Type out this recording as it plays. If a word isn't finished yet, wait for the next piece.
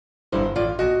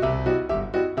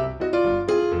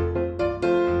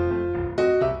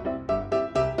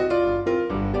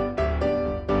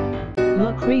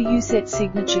Creuset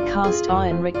Signature Cast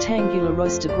Iron Rectangular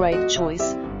Roaster. Great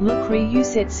choice. Le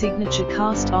Creuset Signature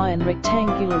Cast Iron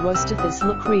Rectangular Roaster. This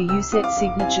Le Creuset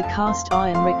Signature Cast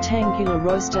Iron Rectangular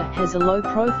Roaster has a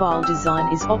low-profile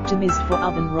design, is optimized for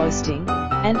oven roasting,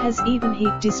 and has even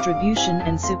heat distribution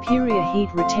and superior heat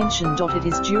retention. It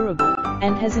is durable,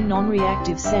 and has a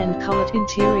non-reactive sand-colored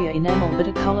interior enamel but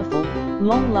a colorful,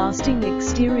 long-lasting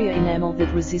exterior enamel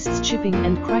that resists chipping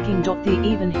and cracking. The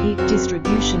even heat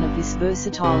distribution of this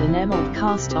versatile enameled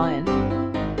cast iron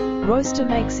roaster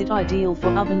makes it ideal for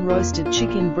oven-roasted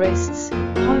chicken breasts,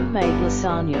 homemade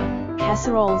lasagna,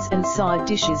 casseroles and side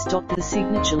dishes. The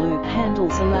signature loop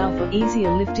handles allow for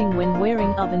easier lifting when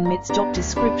wearing oven mitts.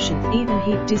 Description: even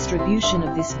heat distribution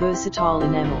of this versatile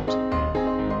enameled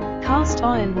cast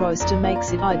iron roaster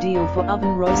makes it ideal for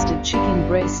oven-roasted chicken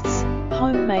breasts,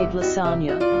 homemade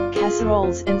lasagna,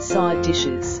 casseroles and side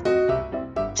dishes.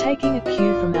 Taking a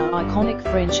cue from our iconic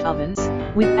French ovens,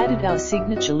 we've added our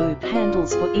signature loop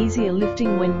handles for easier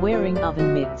lifting when wearing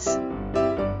oven mitts.